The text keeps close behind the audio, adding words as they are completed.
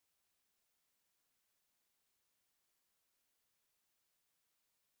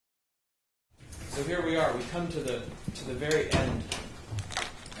So here we are. We come to the very end.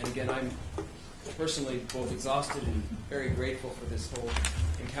 And again, I'm personally both exhausted and very grateful for this whole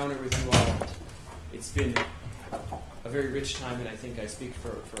encounter with you all. It's been a very rich time, and I think I speak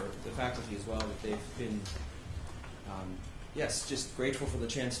for the faculty as well, that they've been, yes, just grateful for the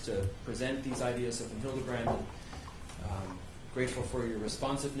chance to present these ideas of Hildebrand, and grateful for your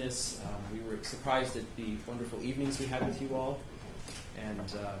responsiveness. We were surprised at the wonderful evenings we had with you all, and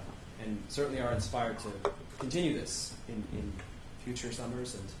certainly are inspired to continue this in future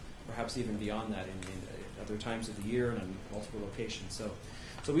summers and perhaps even beyond that in other times of the year and on multiple locations.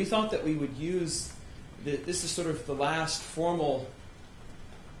 So we thought that we would use this is sort of the last formal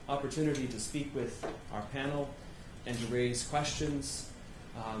opportunity to speak with our panel and to raise questions.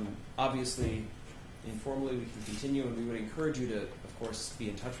 Obviously, informally we can continue, and we would encourage you to, of course, be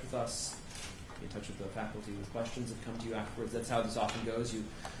in touch with us, be in touch with the faculty with questions that come to you afterwards. That's how this often goes.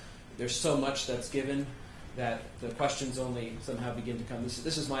 There's so much that's given that the questions only somehow begin to come.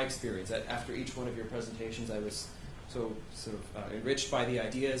 This is my experience. That after each one of your presentations, I was so sort of enriched by the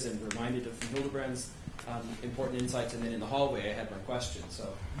ideas and reminded of Hildebrand's important insights, and then in the hallway I had my questions.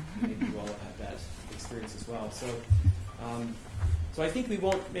 So maybe you all have had that experience as well. So I think we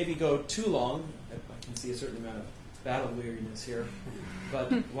won't maybe go too long. I can see a certain amount of battle weariness here.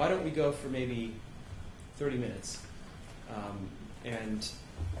 But why don't we go for maybe 30 minutes and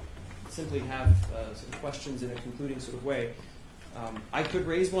simply have sort of questions in a concluding sort of way. I could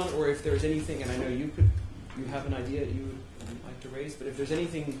raise one, or if there's anything, and I know you have an idea that you would like to raise, but if there's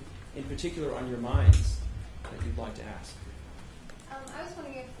anything in particular on your minds that you'd like to ask. I was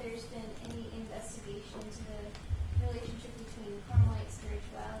wondering if there's been any investigation into the relationship between Carmelite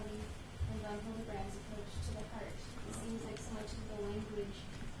spirituality and von Hildebrand's approach to the heart. It seems like so much of the language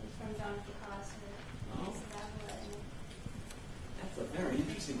is from John of the Cross or Isabella. That's a very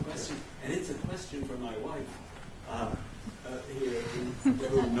interesting question, and it's a question for my wife here,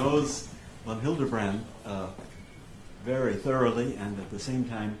 who knows von Hildebrand very thoroughly, and at the same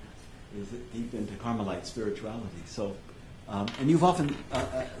time is deep into Carmelite spirituality. So, and you've often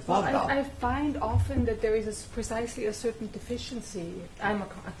thought about. I find often that there is precisely a certain deficiency. I'm a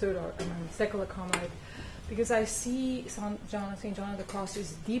secular Carmelite, because I see St. John of the Cross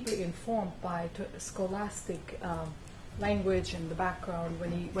is deeply informed by scholastic language and the background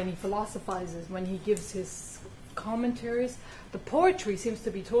when he philosophizes, when he gives his commentaries. The poetry seems to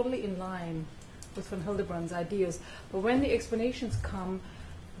be totally in line with von Hildebrand's ideas, but when the explanations come,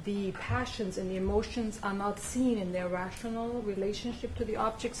 the passions and the emotions are not seen in their rational relationship to the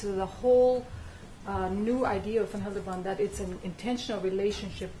object. So the whole new idea of von Hildebrand, that it's an intentional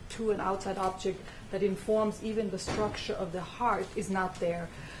relationship to an outside object that informs even the structure of the heart, is not there.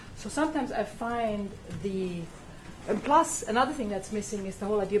 So sometimes I find and plus, another thing that's missing is the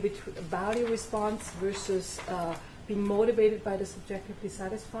whole idea between value response versus being motivated by the subjectively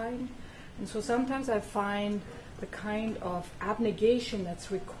satisfying. And so sometimes I find the kind of abnegation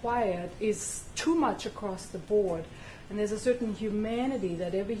that's required is too much across the board. And there's a certain humanity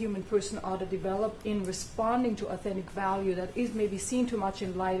that every human person ought to develop in responding to authentic value that is maybe seen too much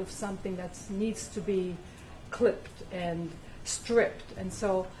in light of something that needs to be clipped and stripped. And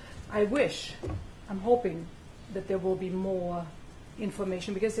so I'm hoping that there will be more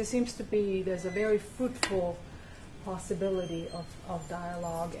information, because there's a very fruitful possibility of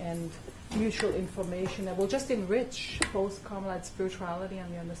dialogue and mutual information that will just enrich both Carmelite spirituality and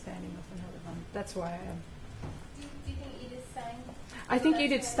the understanding of von Hildebrand. That's why I am. Do you think Edith Stein? I think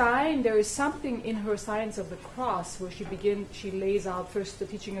Edith Stein, there is something in her Science of the Cross where she lays out first the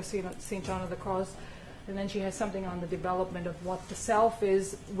teaching of St. John of the Cross, and then she has something on the development of what the self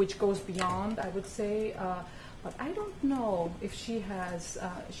is, which goes beyond, I would say. But I don't know if she has,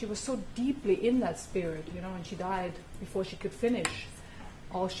 she was so deeply in that spirit, and she died before she could finish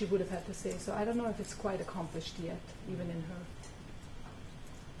all she would have had to say. So I don't know if it's quite accomplished yet, even in her.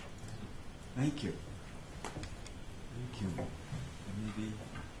 Thank you. Thank you. There maybe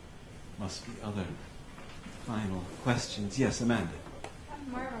must be other final questions. Yes, Amanda.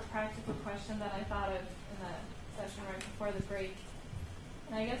 More of a practical question that I thought of in the session right before the break.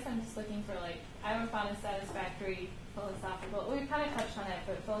 And I guess I'm just looking for, I haven't found a satisfactory philosophical, we kind of touched on it,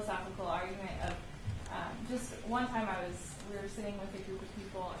 but philosophical argument of, just one time we were sitting with a group of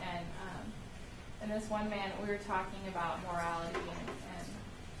people, and this one man, we were talking about morality,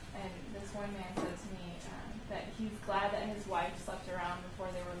 and this one man said to me that he's glad that his wife slept around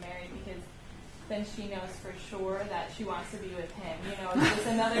before they were married, because then she knows for sure that she wants to be with him. It's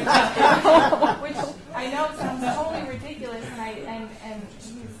another which I know sounds totally ridiculous, and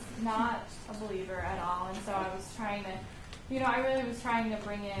he's not a believer at all. And so I was trying to I really was trying to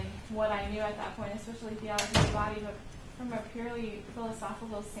bring in what I knew at that point, especially theology of the body, but from a purely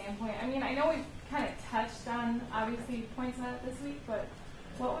philosophical standpoint. I mean, I know we've kind of touched on, obviously, points of that this week, but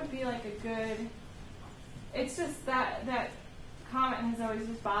what would be like a good... It's just that comment has always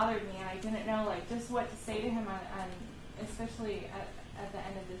just bothered me, and I didn't know like just what to say to him on especially at the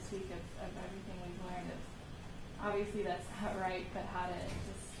end of this week of everything we've learned. Obviously that's not right, but how to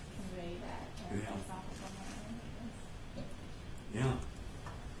just convey that philosophical mind. Yeah.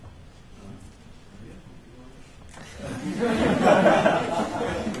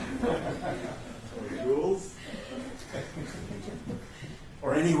 Jules?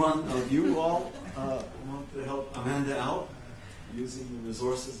 Or anyone of you all want to help Amanda out using the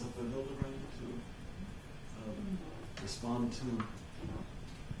resources of the Hildebrand to respond to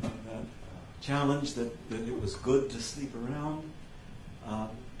that challenge that it was good to sleep around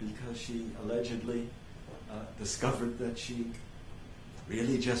because she allegedly discovered that she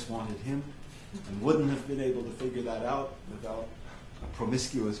really just wanted him and wouldn't have been able to figure that out without a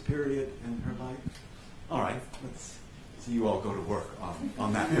promiscuous period in her life. All right, let's see you all go to work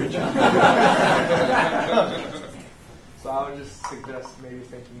on that, Richard. So I would just suggest maybe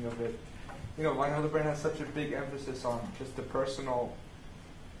thinking of it. Von Hildebrand has such a big emphasis on just the personal,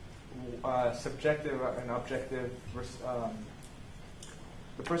 subjective and objective,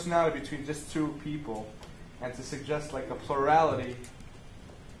 the personality between just two people, and to suggest like a plurality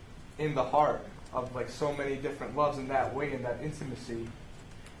in the heart of like so many different loves in that way, in that intimacy,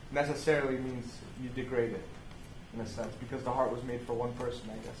 necessarily means you degrade it, in a sense, because the heart was made for one person,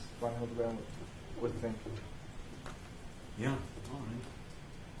 I guess, Von Hildebrand would think. Yeah, all right.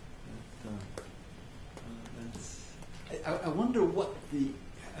 I wonder what the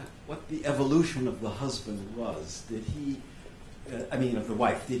evolution of the husband was. Did he, of the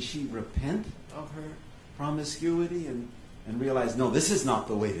wife, did she repent of her promiscuity and realize, no, this is not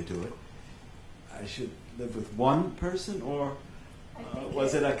the way to do it? I should live with one person, or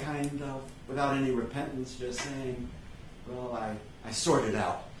was it a kind of, without any repentance, just saying, well, I sorted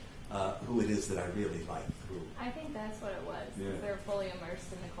out who it is that I really like through. I think that's what it was. Yeah. They're fully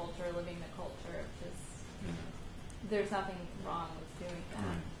immersed in the culture, living the culture of just, there's nothing wrong with doing that.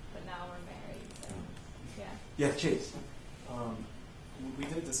 Right. But now we're married, so, yeah. Yeah, Chase. We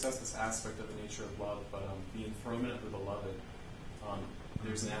didn't discuss this aspect of the nature of love, but the enthronement of the beloved,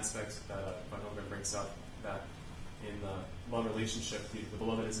 there's an aspect that Von Hildebrand brings up that in the love relationship, the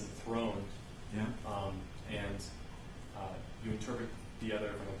beloved is enthroned, and you interpret the other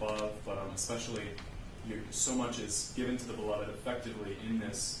from above, but especially so much is given to the beloved effectively in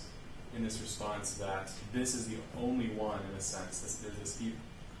this response that this is the only one, in a sense. There's this deep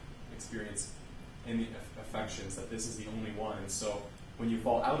experience in the affections that this is the only one. And so when you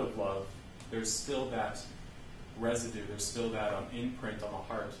fall out of love, there's still that residue, there's still that imprint on the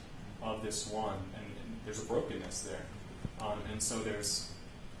heart of this one, and there's a brokenness there. And so there's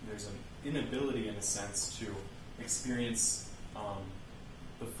an inability, in a sense, to experience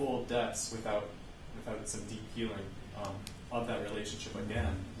the full depths without some deep healing of that relationship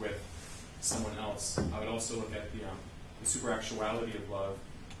again with someone else. I would also look at the superactuality of love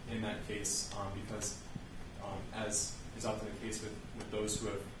in that case, because as is often the case with those who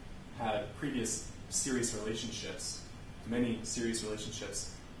have had previous serious relationships, many serious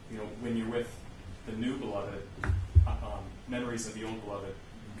relationships, when you're with the new beloved, memories of the old beloved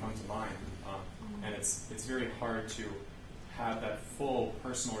come to mind, and it's very hard to have that full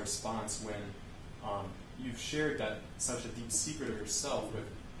personal response when you've shared such a deep secret of yourself with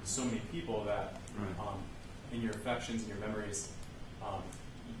so many people that in your affections and your memories,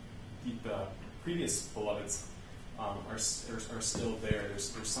 the previous beloveds are still there.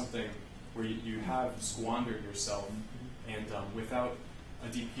 There's something where you have squandered yourself, and without a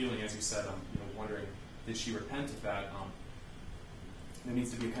deep healing, as you said, wondering, did she repent of that? There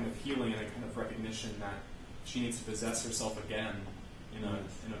needs to be a kind of healing and a kind of recognition that she needs to possess herself again in a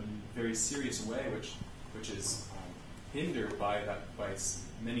very serious way, which is hindered by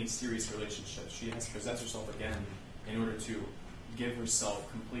many serious relationships. She has to possess herself again in order to give herself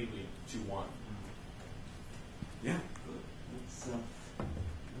completely to one. Yeah, that's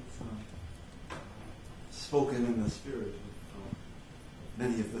spoken in the spirit of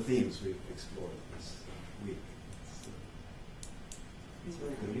many of the themes we've explored this week. It's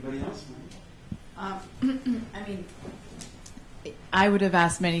very good. Anybody else? I would have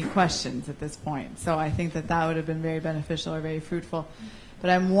asked many questions at this point, so I think that would have been very beneficial or very fruitful. But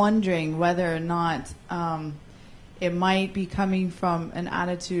I'm wondering whether or not it might be coming from an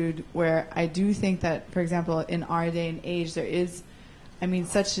attitude where I do think that, for example, in our day and age, there is,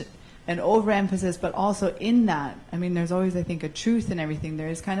 such an overemphasis, but also in that, I mean, there's always, I think, a truth in everything. There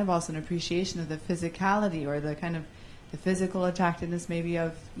is kind of also an appreciation of the physicality, or the kind of the physical attractiveness maybe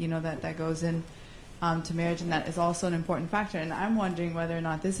of, that goes in to marriage, and that is also an important factor. And I'm wondering whether or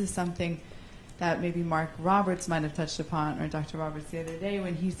not this is something that maybe Mark Roberts might have touched upon, or Dr. Roberts the other day,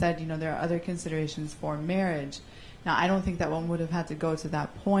 when he said, there are other considerations for marriage. Now, I don't think that one would have had to go to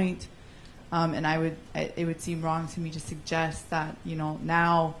that point, and it would seem wrong to me to suggest that,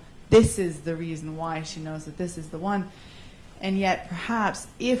 now this is the reason why she knows that this is the one. And yet, perhaps,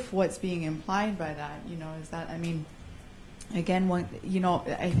 if what's being implied by that, is that, I mean, again,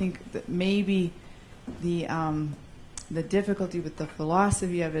 I think that maybe the difficulty with the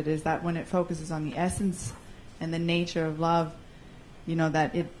philosophy of it is that when it focuses on the essence and the nature of love,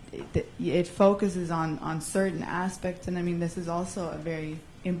 that it focuses on certain aspects. And I mean, this is also a very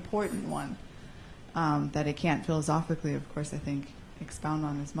important one that it can't philosophically, of course, I think, expound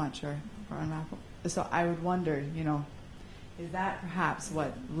on as much or unravel. So I would wonder, is that perhaps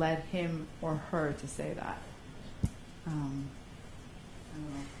what led him or her to say that? I don't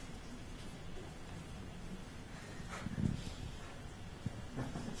know.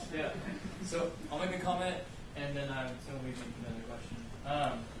 Yeah. So I'll make a comment, and then I'm going to leave you another question.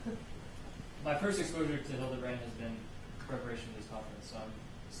 My first exposure to Hildebrand has been preparation for this conference, so I'm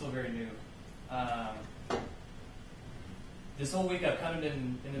still very new. This whole week I've kind of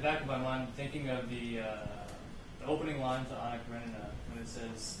been in the back of my mind thinking of the opening line to Anna Karenina, when it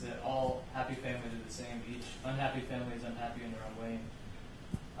says that all happy families are the same, each unhappy family is unhappy in their own way.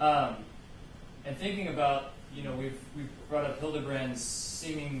 And thinking about, we've brought up Hildebrand's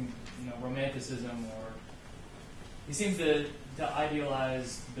seeming, romanticism, or he seems to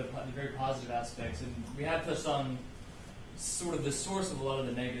idealize the very positive aspects, and we have touched on sort of the source of a lot of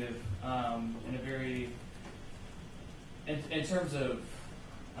the negative in a very, in terms of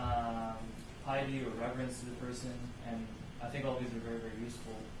piety or reverence to the person, and I think all these are very, very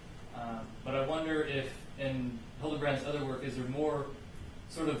useful. But I wonder if in Hildebrand's other work, is there more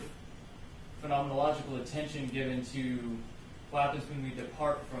sort of phenomenological attention given to what happens when we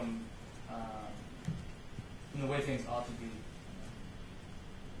depart from the way things ought to be?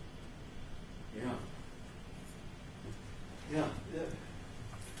 Yeah.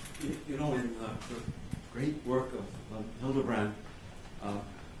 In the great work of Hildebrand,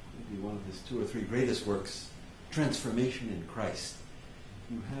 maybe one of his two or three greatest works, Transformation in Christ,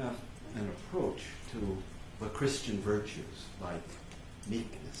 you have an approach to the Christian virtues, like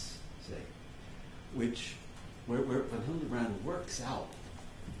meekness, say, where Van Hildebrand works out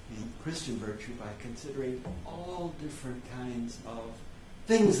the Christian virtue by considering all different kinds of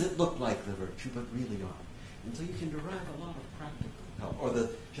things that look like the virtue but really aren't. And so you can derive a lot of practical help. Or the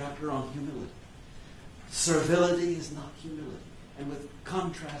chapter on humility. Servility is not humility. And with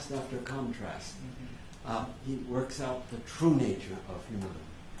contrast after contrast, he works out the true nature of humility.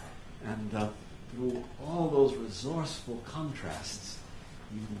 And through all those resourceful contrasts,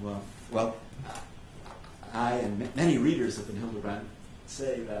 I and many readers of Van Hildebrand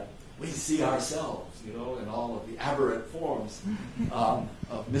say that we see ourselves, in all of the aberrant forms of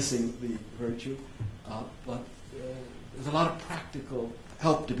missing the virtue. But there's a lot of practical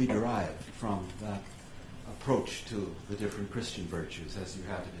help to be derived from that approach to the different Christian virtues as you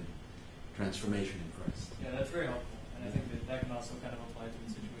have it in Transformation in Christ. Yeah, that's very helpful. And I think that can also kind of apply to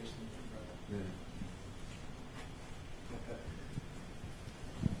the situation that you brought up.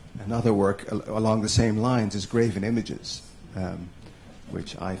 Yeah. Another work along the same lines is Graven Images,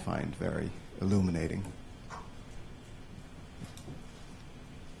 which I find very illuminating.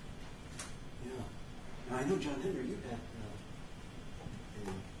 Yeah. I know, John Henry, you had...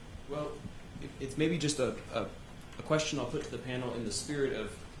 Well, it's maybe just a question I'll put to the panel in the spirit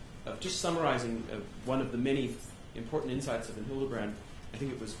of just summarizing one of the many important insights of Hildebrand. I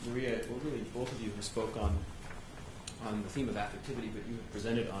think it was Maria, or really both of you, who spoke on the theme of affectivity, but you have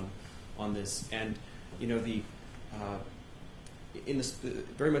presented on this. And,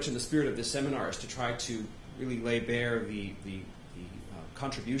 very much in the spirit of this seminar is to try to really lay bare the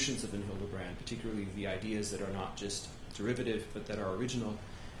contributions of Hildebrand, particularly the ideas that are not just derivative, but that are original.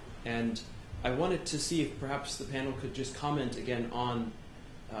 And I wanted to see if perhaps the panel could just comment again on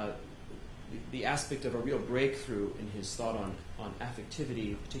the aspect of a real breakthrough in his thought on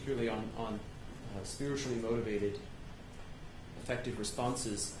affectivity, particularly on spiritually motivated affective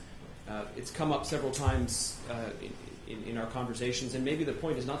responses. It's come up several times in our conversations, and maybe the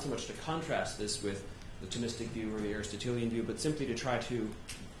point is not so much to contrast this with the Thomistic view or the Aristotelian view, but simply to try to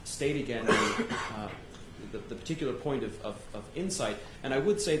state again the particular point of insight. And I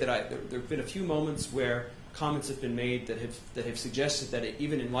would say that there have been a few moments where comments have been made that have suggested that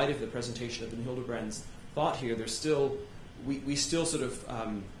even in light of the presentation of Hildebrand's thought here, there's still we still sort of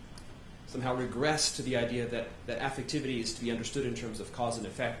somehow regress to the idea that affectivity is to be understood in terms of cause and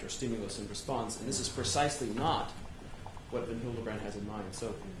effect or stimulus and response, and this is precisely not what Van Hildebrand has in mind.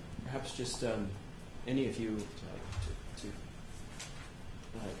 So perhaps just any of you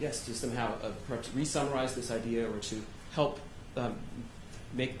to somehow perhaps re-summarize this idea or to help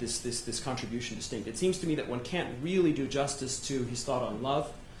make this contribution distinct. It seems to me that one can't really do justice to his thought on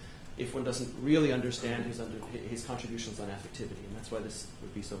love if one doesn't really understand his contributions on affectivity, and that's why this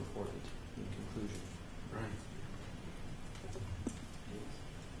would be so important in conclusion. Right.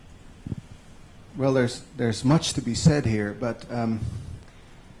 Well, there's much to be said here, but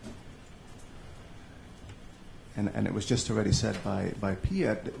and it was just already said by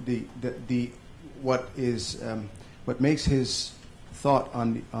Pia. What makes his thought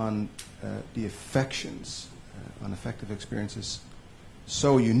on the affections, on affective experiences,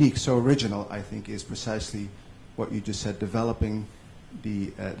 so unique, so original, I think, is precisely what you just said: developing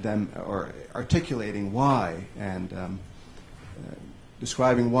them or articulating why and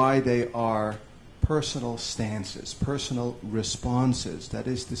describing why they are personal stances, personal responses. That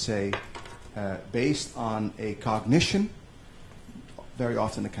is to say, based on a cognition, very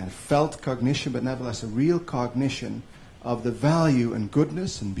often a kind of felt cognition, but nevertheless a real cognition of the value and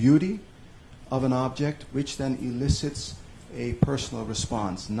goodness and beauty of an object, which then elicits a personal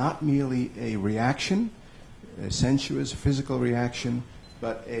response, not merely a reaction, a sensuous physical reaction,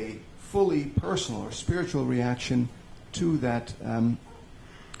 but a fully personal or spiritual reaction to that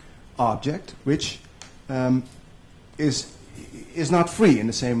object, which is not free in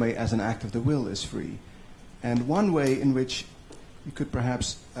the same way as an act of the will is free. And one way in which you could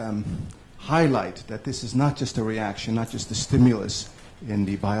perhaps highlight that this is not just a reaction, not just a stimulus in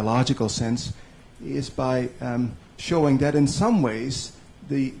the biological sense, is by showing that in some ways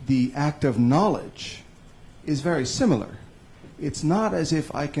the act of knowledge is very similar. It's not as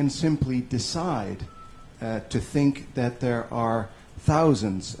if I can simply decide to think that there are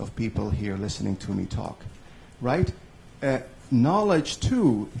thousands of people here listening to me talk, right? Knowledge,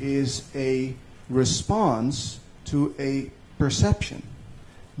 too, is a response to a perception,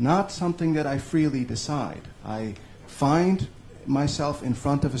 not something that I freely decide. I find myself in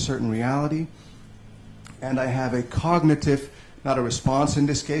front of a certain reality, and I have a cognitive, not a response in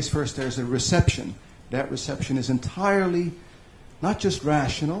this case. First, there's a reception. That reception is entirely, not just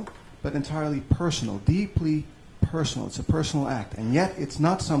rational, but entirely personal, deeply personal. It's a personal act, and yet it's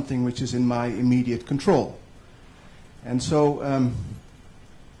not something which is in my immediate control. And so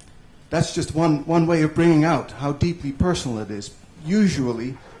that's just one way of bringing out how deeply personal it is.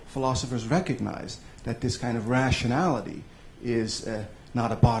 Usually, philosophers recognize that this kind of rationality is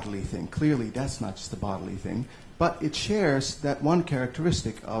not a bodily thing. Clearly, that's not just a bodily thing, but it shares that one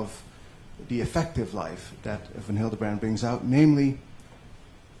characteristic of the affective life that Van Hildebrand brings out, namely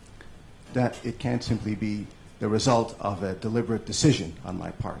that it can't simply be the result of a deliberate decision on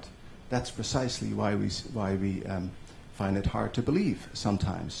my part. That's precisely why we find it hard to believe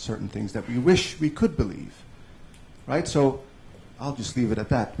sometimes certain things that we wish we could believe, right? So I'll just leave it at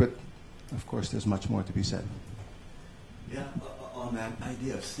that, but of course there's much more to be said. Yeah, on that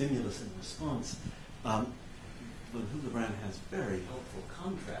idea of stimulus and response, Van Hildebrand has very helpful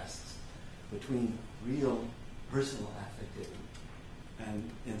contrasts between real personal affectivity and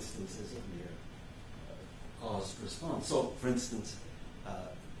instances of mere caused response. So, for instance,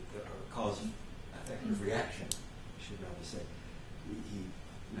 caused affective reaction, I should rather say.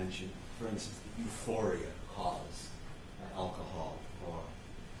 He mentioned, for instance, the euphoria caused by alcohol or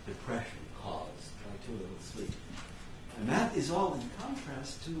depression caused by too little sleep. And that is all in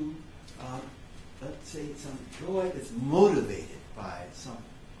contrast to, let's say, some joy that's motivated by some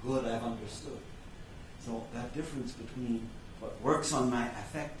good I've understood. So that difference between what works on my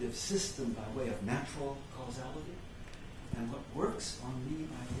affective system by way of natural causality and what works on me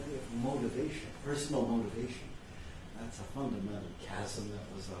by way of motivation, personal motivation, that's a fundamental chasm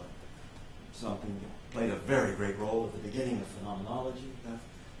that was something that played a very great role at the beginning of phenomenology, that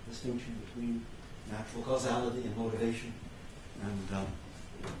distinction between natural causality and motivation. And Van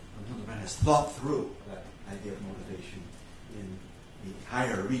Hildebrand has thought through that idea of motivation in the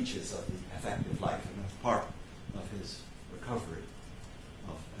higher reaches of the affective life, and that's part of his recovery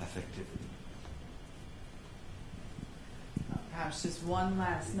of affectivity. Perhaps just one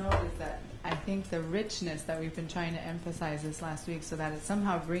last note is that I think the richness that we've been trying to emphasize this last week, so that it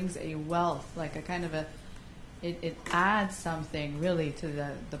somehow brings a wealth, like a kind of it adds something really to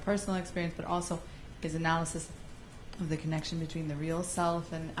the personal experience, but also his analysis of the connection between the real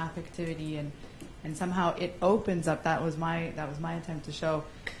self and affectivity, and And somehow it opens up. That was my attempt to show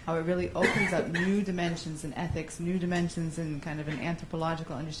how it really opens up new dimensions in ethics, new dimensions in kind of an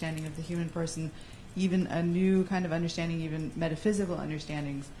anthropological understanding of the human person, even a new kind of understanding, even metaphysical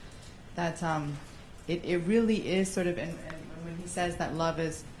understandings. That it really is sort of, and when he says that love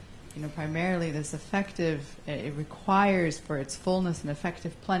is, primarily this affective, it requires for its fullness an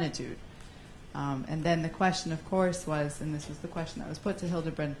affective plenitude. And then the question, of course, was, and this was the question that was put to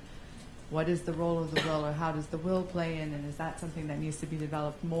Hildebrand, what is the role of the will, or how does the will play in, and is that something that needs to be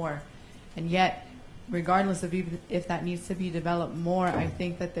developed more? And yet, regardless of even if that needs to be developed more, I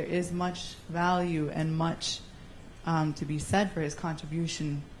think that there is much value and much to be said for his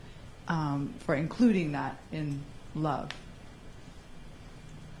contribution for including that in love.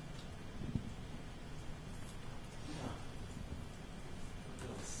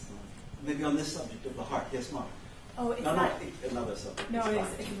 Maybe on this subject of the heart. Yes, Mark. Oh, it's no, not. No, another subject. No, it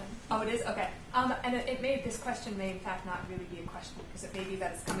fine. is. Oh, it is? Okay. And it may, this question may in fact not really be a question, because it may be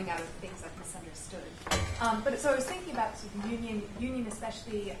that it's coming out of things I've misunderstood. But so I was thinking about sort of union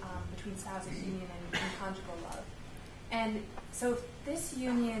especially between spouses, union and conjugal love. And so this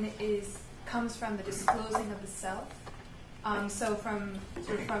union comes from the disclosing of the self. So from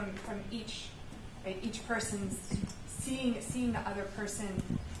each person's seeing the other person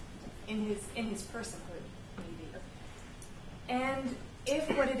in his personhood, maybe. And if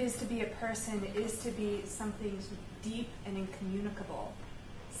what it is to be a person is to be something deep and incommunicable,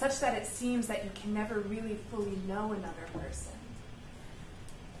 such that it seems that you can never really fully know another person,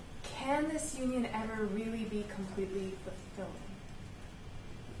 can this union ever really be completely fulfilling?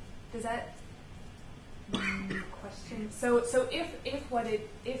 Does that question? So if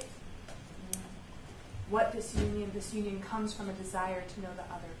what this union comes from a desire to know the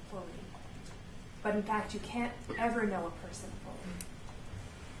other fully, but in fact you can't ever know a person fully.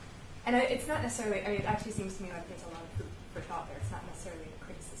 And it's not necessarily, it actually seems to me like there's a lot of food for thought there. It's not necessarily a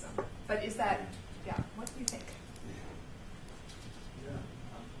criticism. But is that, what do you think? Yeah.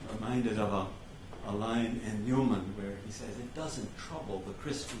 I'm reminded of a line in Newman where he says, it doesn't trouble the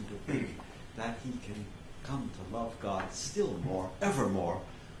Christian to think that he can come to love God still more, evermore,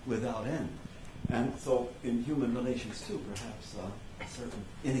 without end. And so in human relations too, perhaps a certain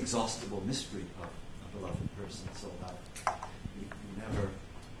inexhaustible mystery of a beloved person, so that you never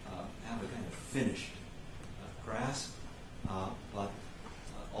have a kind of finished grasp, but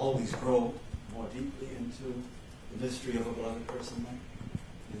always grow more deeply into the mystery of a beloved person,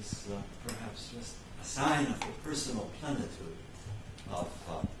 is perhaps just a sign of the personal plenitude of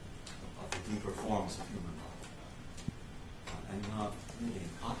the deeper forms of human life, and not really an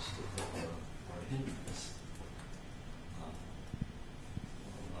obstacle or a hindrance.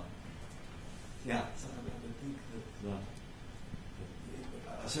 So I think that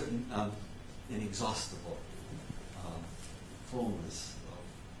a certain inexhaustible fullness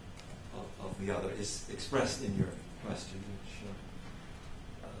of the other is expressed in your question, which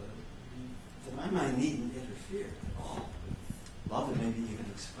to my mind needn't interfere at all with love, and maybe even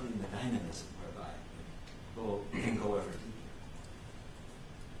explain the dynamism whereby it can go ever deeper.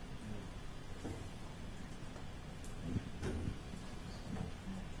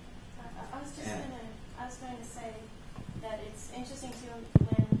 I was going to say that it's interesting too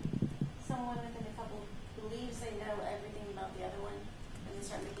when someone within a couple believes they know everything about the other one, and they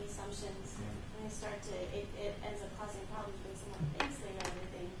start making assumptions, and they start to, it ends up causing problems when someone thinks they know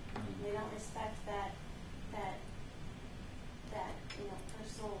everything, and they don't respect that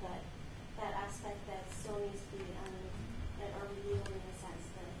personal, that aspect that still needs to be revealed in a sense,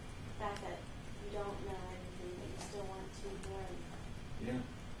 the fact that you don't know everything, but you still want to learn. Yeah.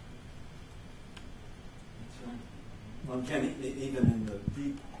 One can, even in the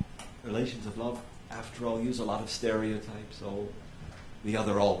deep relations of love, after all, use a lot of stereotypes. Oh, the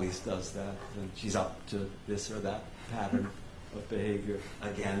other always does that, and she's up to this or that pattern of behavior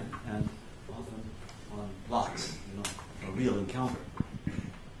again, and often on blocks, a real encounter.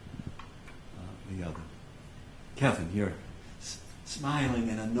 The other. Kevin, you're smiling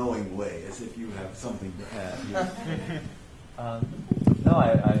in a knowing way, as if you have something to add. No,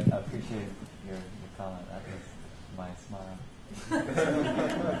 I appreciate your comment. That was my smile.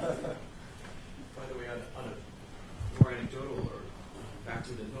 By the way, on a more anecdotal or back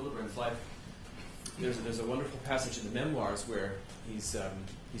to the Hildebrand's life, there's a wonderful passage in the memoirs where he's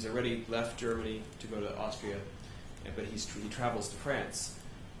already left Germany to go to Austria, but he travels to France,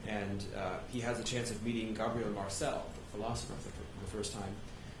 and he has a chance of meeting Gabriel Marcel, the philosopher, for the first time.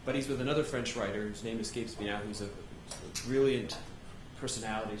 But he's with another French writer whose name escapes me now, who's a brilliant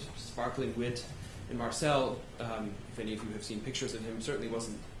personality, sparkling wit. And Marcel, if any of you have seen pictures of him, certainly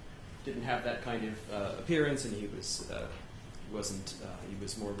wasn't didn't have that kind of appearance, and he was he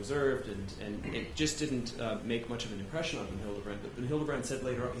was more reserved, and it just didn't make much of an impression on Van Hildebrand. But Van Hildebrand said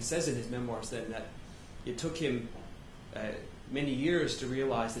later on, he says in his memoirs then that it took him many years to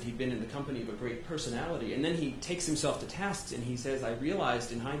realize that he'd been in the company of a great personality, and then he takes himself to task, and he says, I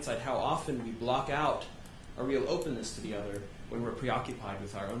realized in hindsight how often we block out a real openness to the other when we're preoccupied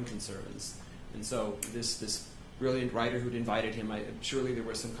with our own concerns. And so this brilliant writer who'd invited him, surely there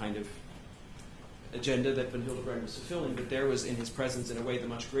was some kind of agenda that Van Hildebrand was fulfilling, but there was in his presence, in a way, the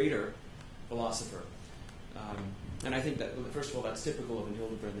much greater philosopher. And I think that, first of all, that's typical of Van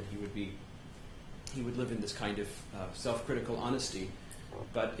Hildebrand, that he would live in this kind of self-critical honesty.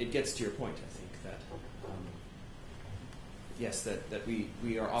 But it gets to your point, I think, that yes, that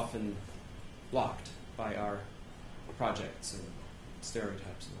we are often blocked by our projects and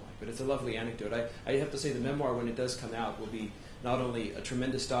stereotypes and the like. But it's a lovely anecdote. I have to say the memoir, when it does come out, will be not only a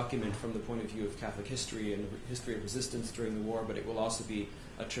tremendous document from the point of view of Catholic history and the history of resistance during the war, but it will also be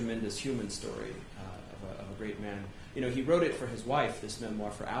a tremendous human story of a great man. You know, he wrote it for his wife, this memoir,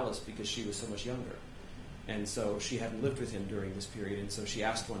 for Alice, because she was so much younger. And so she hadn't lived with him during this period, and so she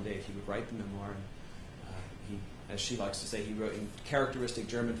asked one day if he would write the memoir. And he, as she likes to say, he wrote in characteristic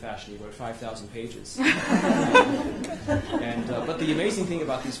German fashion, he wrote 5,000 pages. But the amazing thing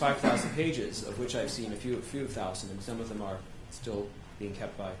about these 5,000 pages, of which I've seen a few thousand, and some of them are still being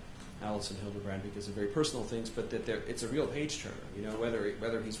kept by Alice and Hildebrand because of very personal things, but that it's a real page turner. You know,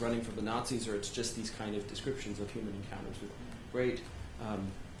 whether he's running from the Nazis or it's just these kind of descriptions of human encounters with great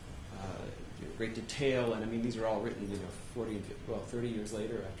great detail. And I mean, these are all written, 30 years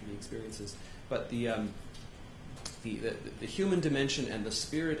later after the experiences. But the human dimension and the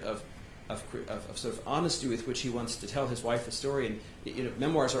spirit of sort of honesty with which he wants to tell his wife a story, and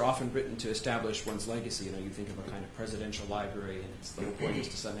memoirs are often written to establish one's legacy. You think of a kind of presidential library, and the whole point is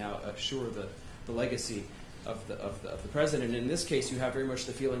to somehow assure the legacy of the president. And in this case, you have very much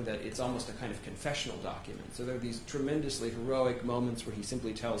the feeling that it's almost a kind of confessional document. So there are these tremendously heroic moments where he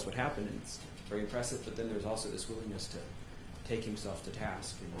simply tells what happened, and it's very impressive. But then there's also this willingness to take himself to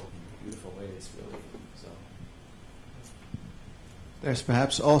task in beautiful ways, really. So. There's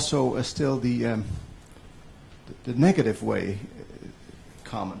perhaps also still the negative way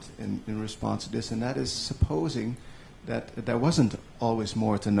comment in response to this, and that is supposing that there wasn't always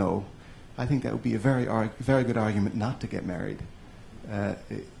more to know. I think that would be a very good argument not to get married. I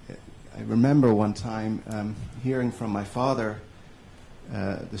remember one time hearing from my father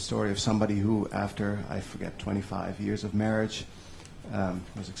the story of somebody who, after, I forget, 25 years of marriage,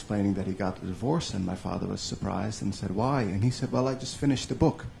 was explaining that he got a divorce, and my father was surprised and said, "Why?" And he said, "Well, I just finished the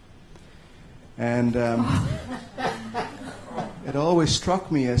book." And it always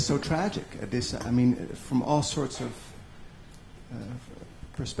struck me as so tragic. From all sorts of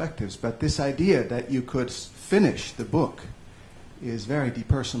perspectives. But this idea that you could finish the book is very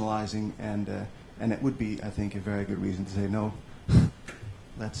depersonalizing, and it would be, I think, a very good reason to say, no,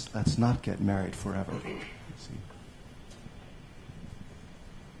 let's not get married forever. See.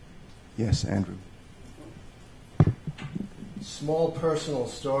 Yes, Andrew. Small personal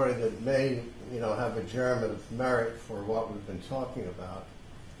story that may, have a germ of merit for what we've been talking about.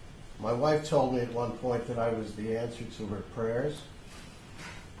 My wife told me at one point that I was the answer to her prayers,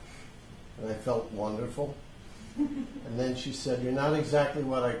 and I felt wonderful. And then she said, "You're not exactly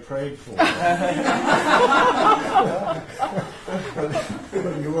what I prayed for."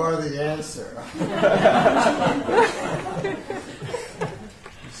 But you are the answer.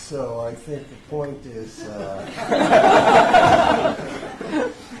 So I think the point is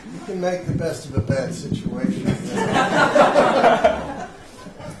you can make the best of a bad situation.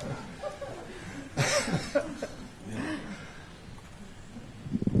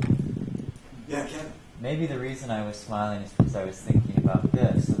 Yeah, Kevin. Maybe the reason I was smiling is because I was thinking about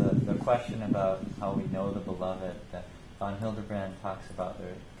this. The question about how we know the beloved, that Von Hildebrand talks about,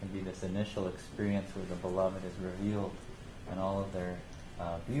 there can be this initial experience where the beloved is revealed and all of their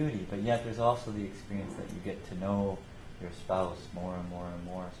beauty, but yet there's also the experience that you get to know your spouse more and more and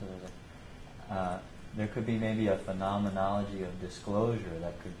more. So there could be maybe a phenomenology of disclosure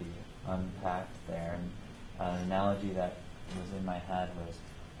that could be unpacked there. And an analogy that was in my head was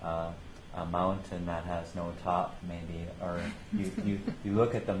a mountain that has no top, maybe, or you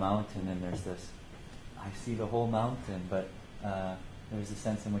look at the mountain and there's this, I see the whole mountain, but there's a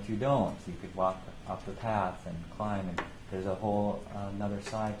sense in which you don't. So you could walk up the path and climb, and there's a whole another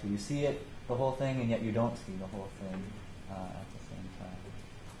side to you. See it, the whole thing, and yet you don't see the whole thing at the same time.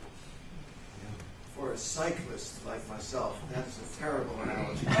 For a cyclist like myself, that's a terrible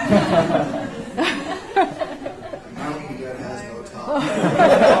analogy. A mountain that has no top.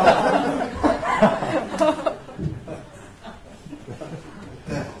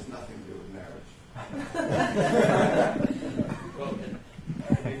 Well,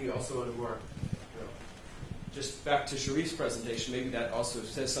 and maybe also in a more, just back to Sharif's presentation, maybe that also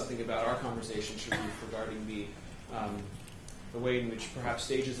says something about our conversation, Sharif, regarding the way in which perhaps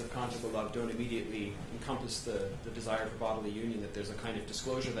stages of conjugal love don't immediately encompass the desire for bodily union, that there's a kind of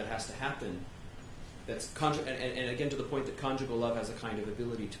disclosure that has to happen. That's and again, to the point that conjugal love has a kind of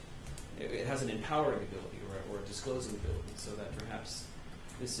ability to, it has an empowering ability or a disclosing ability, so that perhaps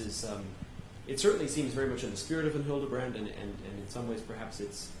this is, it certainly seems very much in the spirit of Hildebrand, and in some ways perhaps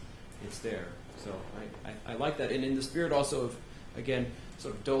it's there. So I like that, and in the spirit also of, again,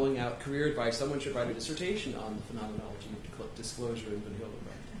 sort of doling out career advice. Someone should write a dissertation on the phenomenology of disclosure in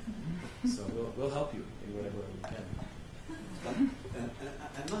Hildebrand. So we'll help you in whatever way we can.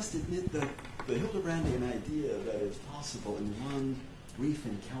 I must admit that the Hildebrandian idea that it's possible in one brief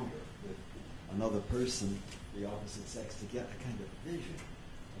encounter with another person, the opposite sex, to get a kind of vision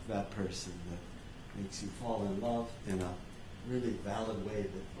of that person that makes you fall in love in a really valid way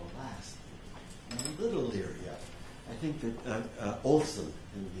that will last. I'm a little leery of it. I think that Olson,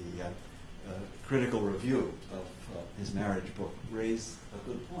 in the critical review of his marriage book, raised a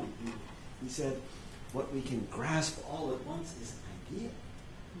good point. He said, what we can grasp all at once is an idea,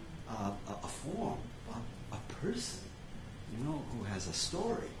 a form, a person, who has a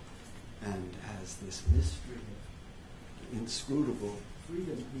story and has this mystery of inscrutable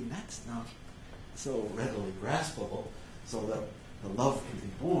freedom. I mean, that's not so readily graspable, so that the love can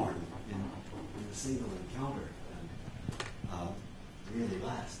be born in a single encounter and really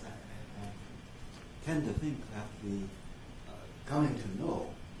last. I tend to think that the coming to know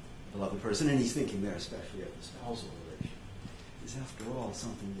the beloved person, and he's thinking there especially of the spousal relation, is after all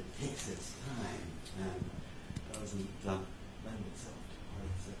something that takes its time and doesn't lend itself to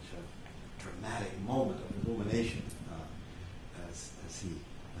quite such a dramatic moment of illumination as he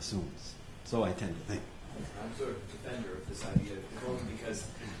assumes. So I tend to think. I'm sort of a defender of this idea, only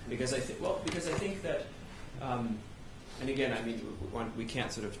because I think that, and again, I mean, we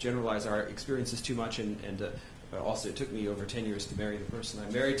can't sort of generalize our experiences too much, and also it took me over 10 years to marry the person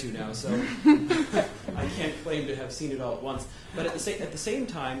I'm married to now, so I can't claim to have seen it all at once. But at the same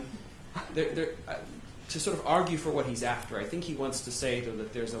time, to sort of argue for what he's after, I think he wants to say, though,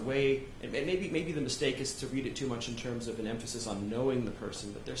 that there's a way, and maybe the mistake is to read it too much in terms of an emphasis on knowing the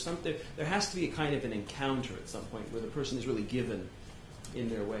person, but there has to be a kind of an encounter at some point where the person is really given in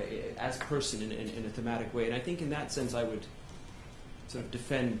their way, as person in a thematic way. And I think in that sense I would sort of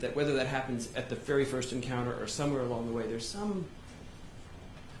defend that whether that happens at the very first encounter or somewhere along the way, there's some...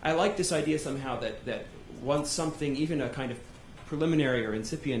 I like this idea somehow that once something, even a kind of preliminary or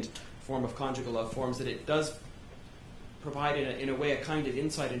incipient form of conjugal love forms, that it does provide in a way a kind of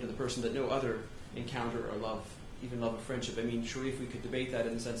insight into the person that no other encounter or love, even love of friendship. I mean, Sharif, we could debate that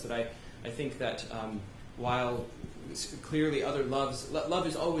in the sense that I think that while clearly other love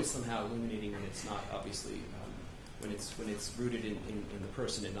is always somehow illuminating when it's not, obviously, when it's rooted in the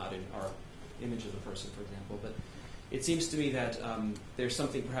person and not in our image of the person, for example. But it seems to me that there's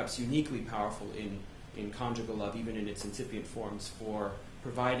something perhaps uniquely powerful in conjugal love, even in its incipient forms, for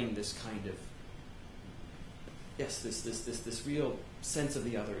providing this kind of, yes, this real sense of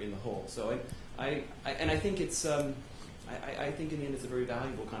the other in the whole. So I think it's I think in the end it's a very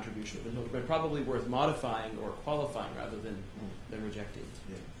valuable contribution of Hildebrand, probably worth modifying or qualifying rather than rejecting.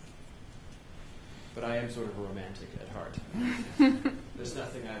 Yeah. But I am sort of a romantic at heart. There's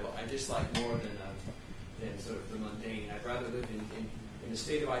nothing I dislike more than sort of the mundane. I'd rather live in a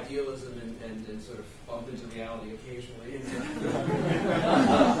state of idealism and sort of bump into reality occasionally.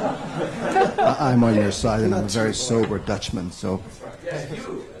 I'm on your side, and I'm a very sober Dutchman, so... That's right. Yes,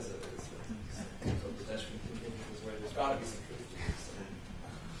 you, as a sober Dutchman, is where there's got to be some truth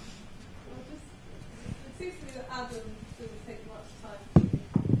to this. It seems to me that Adam didn't take much time to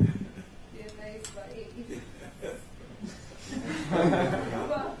be amazed by Eve.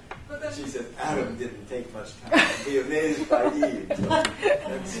 But then She said Adam didn't take much time to be amazed by Eve. So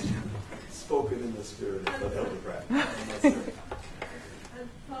that's spoken in the spirit of the Hildebrand. and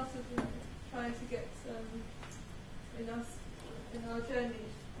part of trying to get in our journey,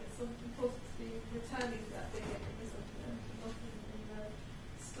 it's important to be returning to that beginning, isn't it? Often in the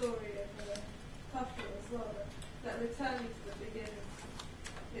story of the couple as well, that returning to the beginning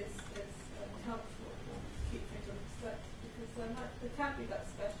is helpful to keep things in perspective, because there can be that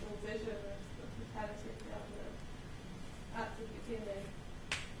special vision of the totality of the other at the beginning,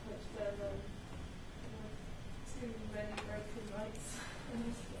 which then too many broken lights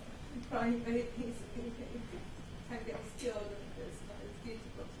and crying babies can get obscured, and it's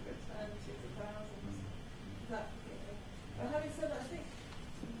beautiful to return to the ground and that beginning. But having said that, I think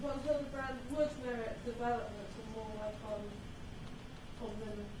von Hildebrand would merit development and more like on the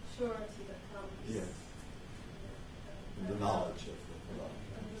maturity that comes. Yes. And the knowledge of the love.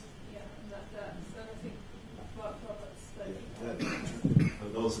 And that's, and I think what Robert's stating. For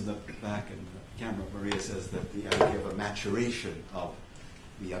those in the back in the camera, Maria says that the idea of a maturation of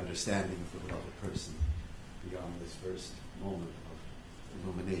the understanding of the beloved person beyond this first moment of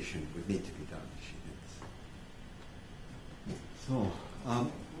illumination would need to be done, she thinks. So,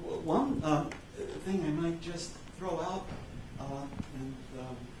 one thing I might just throw out and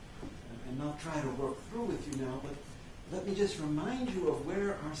not try to work through with you now, but let me just remind you of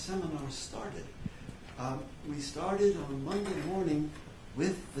where our seminar started. We started on Monday morning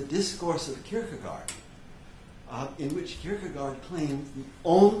with the discourse of Kierkegaard, in which Kierkegaard claims the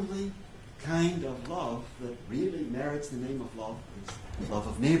only kind of love that really merits the name of love is love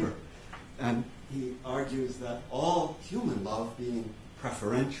of neighbor. And he argues that all human love, being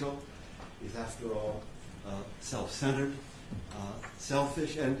preferential, is after all self-centered,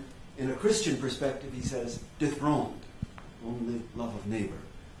 selfish, and in a Christian perspective, he says, dethroned. Only love of neighbor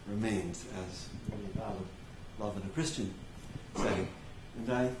remains as really valid love in a Christian setting.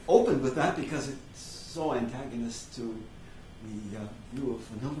 And I opened with that because it's so antagonist to the view of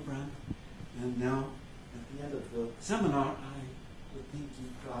von Hildebrand. And now, at the end of the seminar, I would think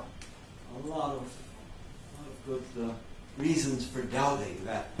you've got a lot of good reasons for doubting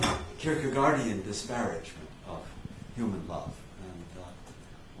that Kierkegaardian disparagement of human love. And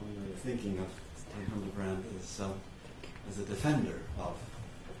one way of thinking of von Hildebrand is as a defender of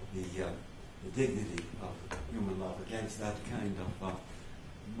the dignity of human love against that kind of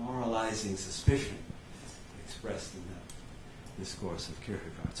moralizing suspicion expressed in that discourse of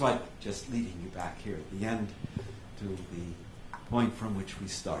Kierkegaard. So I'm just leading you back here at the end to the point from which we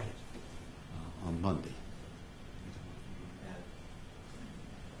started on Monday.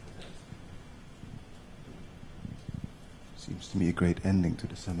 Seems to me a great ending to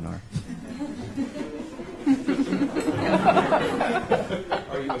the seminar.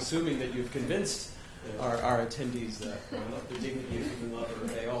 Are you assuming that you've convinced our attendees that the dignity of human love, or are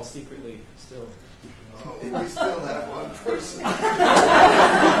they all secretly still? We still have one person. I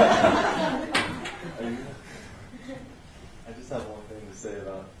just have one thing to say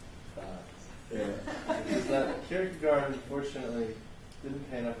about that. Is that Kierkegaard, unfortunately, didn't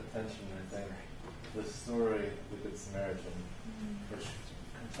pay enough attention, I think, to the story of the Good Samaritan, which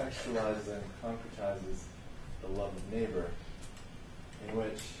contextualizes and concretizes the love of neighbor, in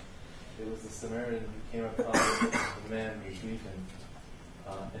which it was the Samaritan who came upon the man who was beaten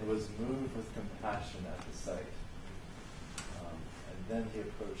and was moved with compassion at the sight. And then he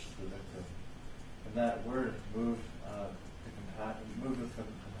approached the victim. And that word, moved with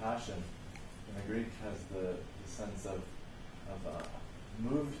compassion, in the Greek has the sense of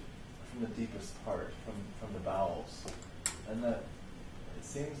moved from the deepest part, from the bowels. And that it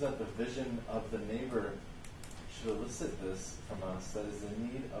seems that the vision of the neighbor should elicit this from us, that is the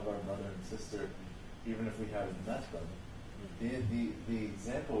need of our brother and sister, even if we haven't met them. The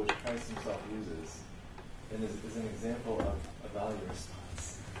example which Christ himself uses is an example of a value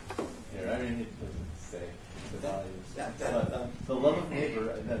response. Here, I mean, he doesn't say the value response, but the love of neighbor,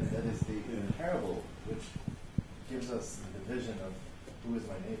 that is the parable which gives us the vision of who is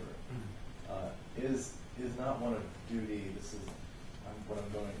my neighbor, is not one of duty. This is what I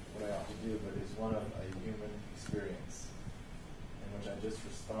ought to do, but is one of a human experience in which I just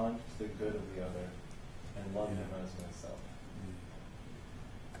respond to the good of the other and love him as myself.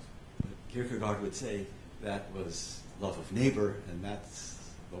 But Kierkegaard would say that was love of neighbor, and that's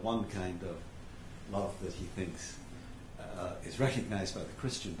the one kind of love that he thinks is recognized by the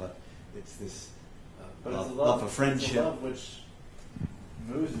Christian, but it's this love of friendship. It's a love which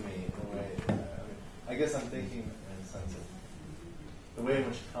moves me in a way. I guess I'm thinking in the sense of the way in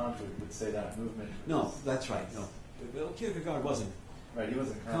which Kant would say that movement. No, that's right. No, well, Kierkegaard wasn't right. He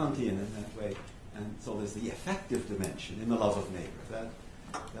wasn't Kantian in that way, and so there's the affective dimension in the love of neighbor.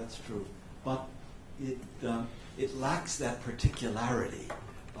 That's true, but it lacks that particularity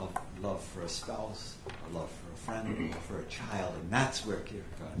of love for a spouse, or love for a friend, or love for a child, and that's where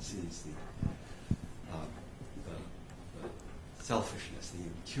Kierkegaard sees the selfishness, the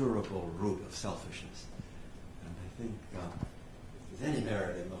incurable root of selfishness. And I think if there's any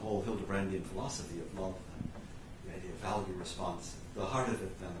merit in the whole Hildebrandian philosophy of love, the idea of value response, the heart of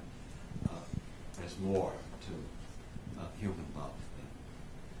it, then there's more to human love than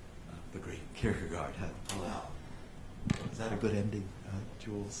the great Kierkegaard had allowed. Is that a good ending,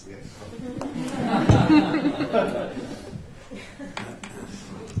 Jules? Yes.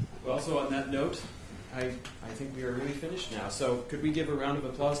 Well, also on that note, I think we are really finished now. So could we give a round of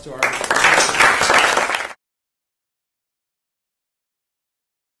applause to our